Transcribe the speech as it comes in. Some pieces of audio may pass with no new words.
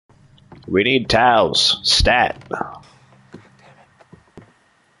We need towels. Stat.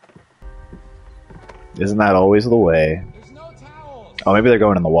 Isn't that always the way? There's no towels. Oh, maybe they're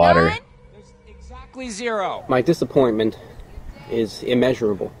going in the water. None? There's exactly 0. My disappointment is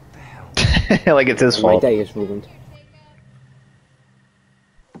immeasurable. Like it's his And fault. my day is ruined.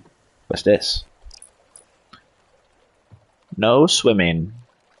 What's this? No swimming.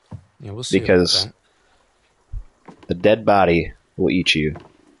 Yeah, we'll see Because about the dead body will eat you. that.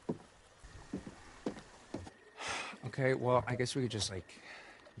 Okay, well, I guess we could just, like,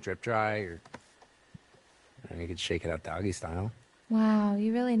 drip dry, or you could shake it out doggy style. Wow,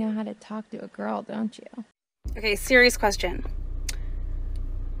 you really know how to talk to a girl, don't you? Okay, serious question.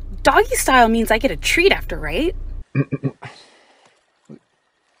 Doggy style means I get a treat after, right?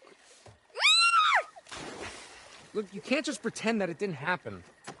 Look, you can't just pretend that it didn't happen.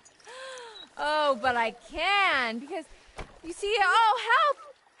 Oh, but I can, because you see, oh, help,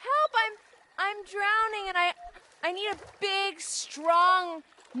 I'm drowning, and I need a big, strong,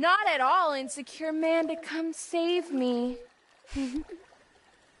 not at all insecure man to come save me.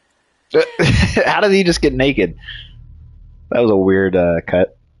 How did he just get naked? That was a weird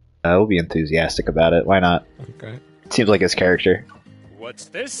cut. We'll be enthusiastic about it. Why not? Okay. Seems like his character. What's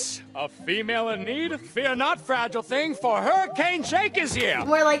this? A female in need? Fear not, fragile thing, for Hurricane Jake is here!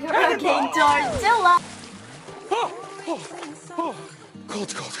 More like Hurricane Tarzilla. Cold.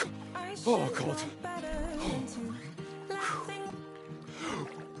 Oh, cold.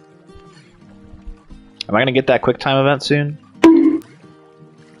 Am I gonna get that quick time event soon?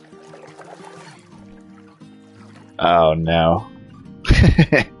 Oh no.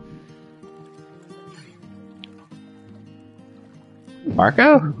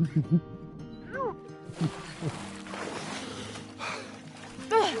 Marco?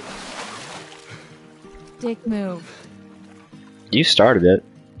 Dick move. You started it.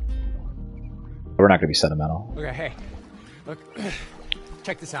 We're not gonna be sentimental. Okay, hey. Look.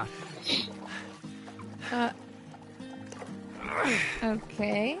 Check this out.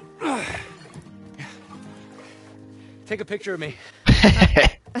 Okay. Take a picture of me.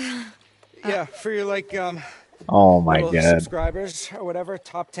 Yeah, for your, like, Oh my little god. subscribers or whatever,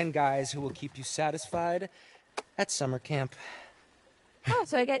 top 10 guys who will keep you satisfied at summer camp. Oh,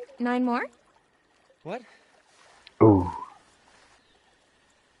 so I get 9 more? What? Ooh.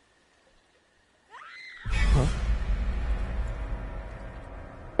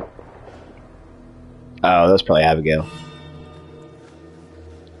 Oh, that's probably Abigail.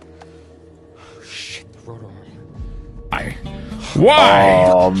 Shit, the rotor. Why?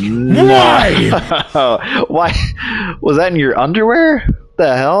 Why? Why? Was that in your underwear? What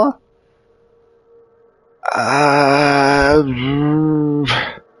the hell?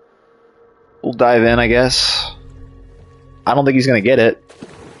 We'll dive in, I guess. I don't think he's gonna get it.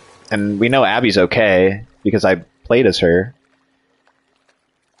 And we know Abby's okay, because I played as her.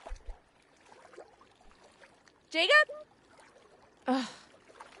 Jacob? Ugh,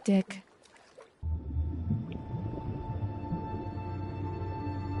 Dick.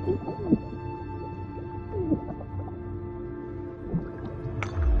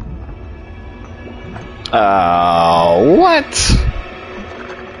 Oh, what?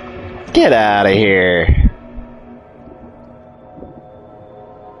 Get out of here.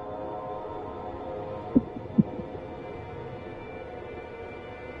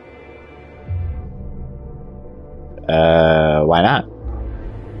 Why not?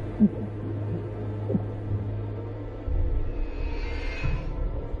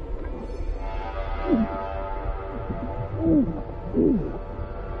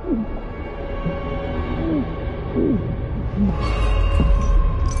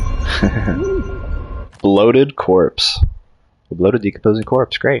 Bloated corpse. A bloated decomposing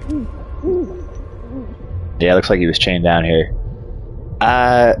corpse. Great. Yeah, looks like he was chained down here.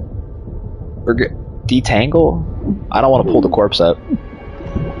 Detangle? I don't want to pull the corpse up.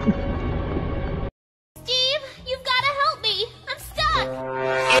 Steve, you've got to help me. I'm stuck.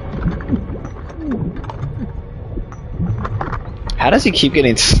 How does he keep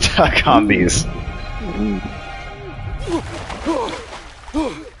getting stuck on these?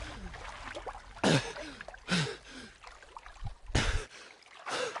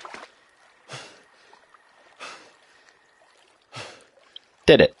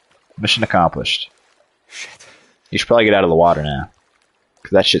 Did it. Mission accomplished. Shit. You should probably get out of the water now.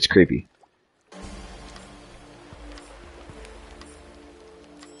 Because that shit's creepy.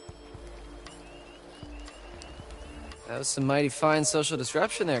 That was some mighty fine social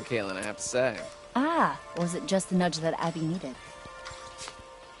disruption there, Caitlin, I have to say. Ah, was it just the nudge that Abby needed?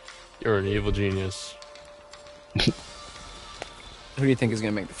 You're an evil genius. Who do you think is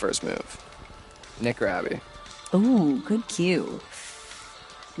gonna make the first move? Nick or Abby? Ooh, good cue.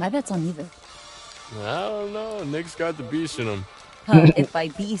 My bet's on neither. I don't know. Nick's got the beast in him. If by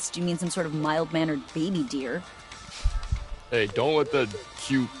beast you mean some sort of mild-mannered baby deer. Hey, don't let the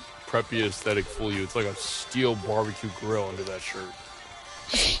cute, preppy aesthetic fool you. It's like a steel barbecue grill under that shirt.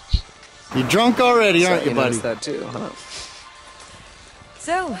 You drunk already, aren't you, buddy? Noticed that too, huh?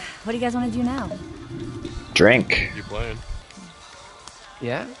 So, what do you guys want to do now? Drink. You playing?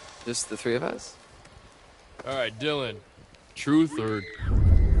 Yeah? Just the three of us? All right, Dylan. Truth or...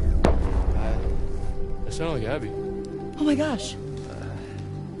 It sounded like Abby. Oh my gosh.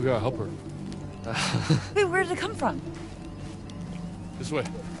 We gotta help her. Wait, where did it come from? This way.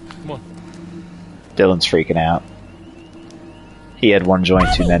 Come on. Dylan's freaking out. He had one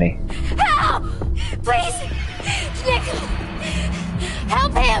joint too many. Help! Please! Nick!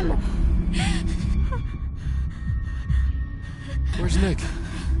 Help him! Where's Nick?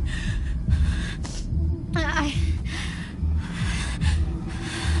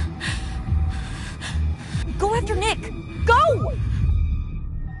 Go after Nick! Go!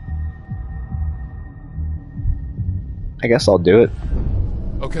 I guess I'll do it.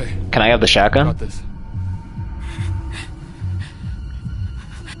 Okay. Can I have the shotgun? Got this.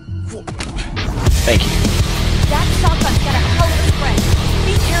 Thank you. That shotgun's got a hell of a spread.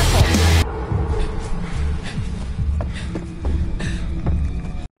 Be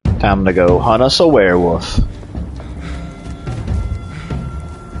careful. Time to go hunt us a werewolf.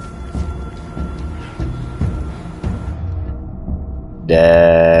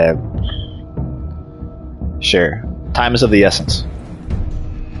 Sure. Time is of the essence.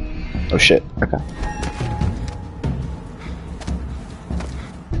 Oh shit. Okay.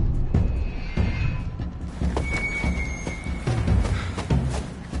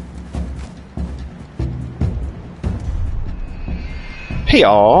 Hey,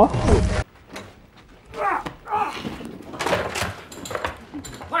 aw.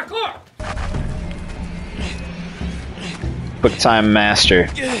 Quick time master.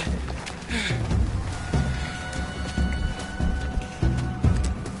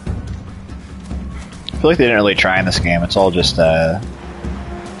 I feel like they didn't really try in this game. It's all just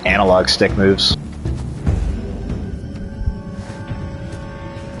analog stick moves.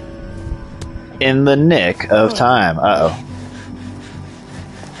 In the nick of time. Uh-oh.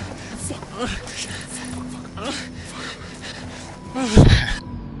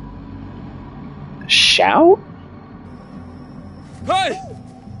 Shout? Hey!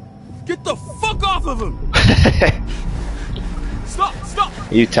 Get the fuck off of him! Stop! Stop!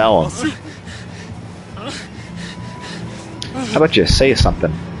 You tell him. Shoot. How about you say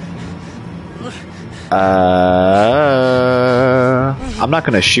something? I'm not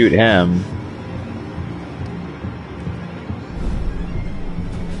gonna shoot him.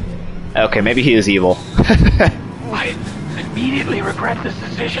 Okay, maybe he is evil. I immediately regret this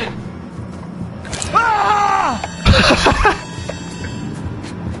decision.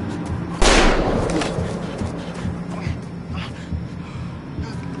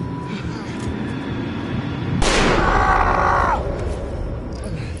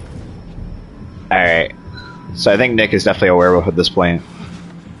 Alright. So I think Nick is definitely a werewolf at this point.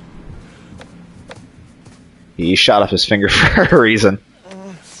 He shot off his finger for a reason.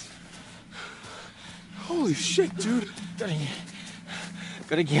 Holy shit, dude.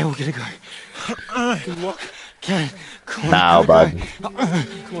 Gotta get, we gotta go. Can walk. Come on, Nah, bud.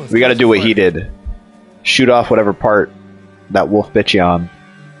 We gotta do what he did. Shoot off whatever part that wolf bit you on.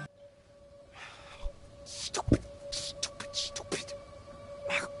 Stupid.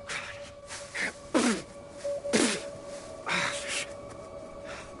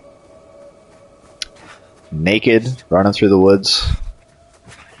 Naked, running through the woods.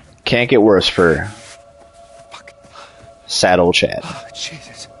 Can't get worse for sad old Chad. Oh,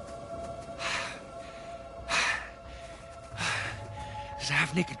 Jesus. There's a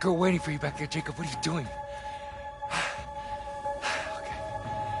half-naked girl waiting for you back there, Jacob. What are you doing?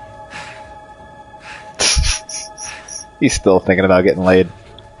 He's still thinking about getting laid.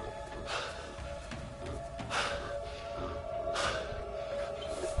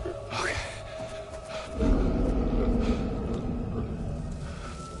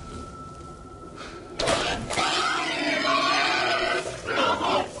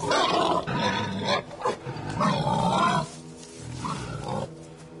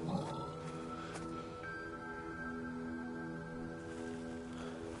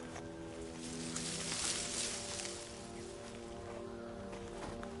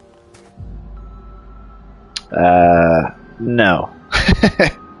 No.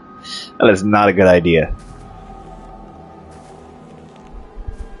 That is not a good idea.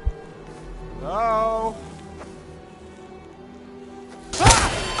 Oh.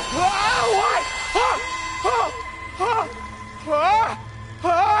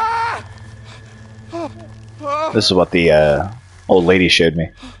 This is what the old lady showed me.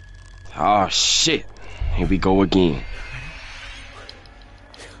 Oh shit. Here we go again.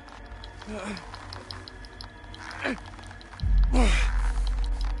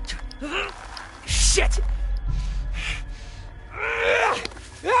 Shit!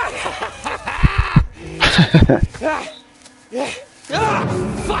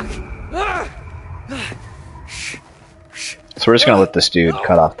 Fuck! So we're just gonna let this dude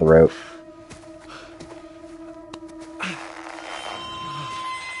cut off the rope.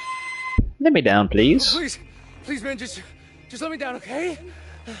 Let me down, please. Please, please, man, just let me down, okay?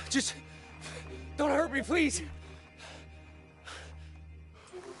 Just don't hurt me, please.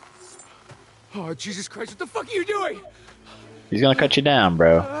 Oh, Jesus Christ, what the fuck are you doing? He's gonna cut you down,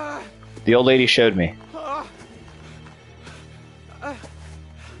 bro. The old lady showed me.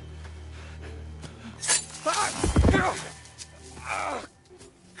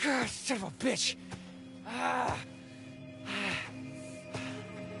 God, son of a bitch. Oh,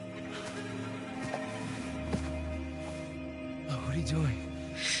 what are you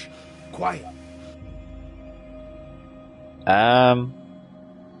doing? Shh. Quiet. I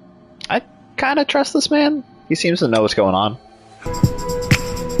kind of trust this man. He seems to know what's going on.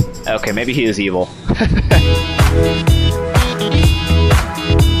 Okay, maybe he is evil.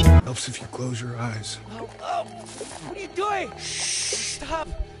 Helps if you close your eyes. Oh, what are you doing? Shh, stop.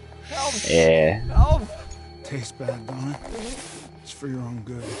 Help. Yeah. Help. Tastes bad, don't it? It's for your own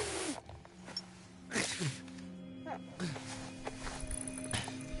good.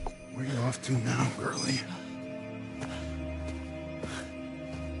 Where you off to now, girlie?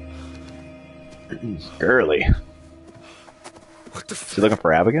 Girly. What the Is he looking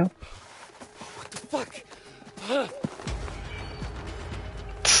for Abigail? What the fuck? I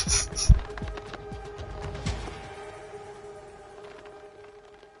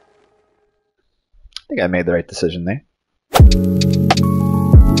think I made the right decision there.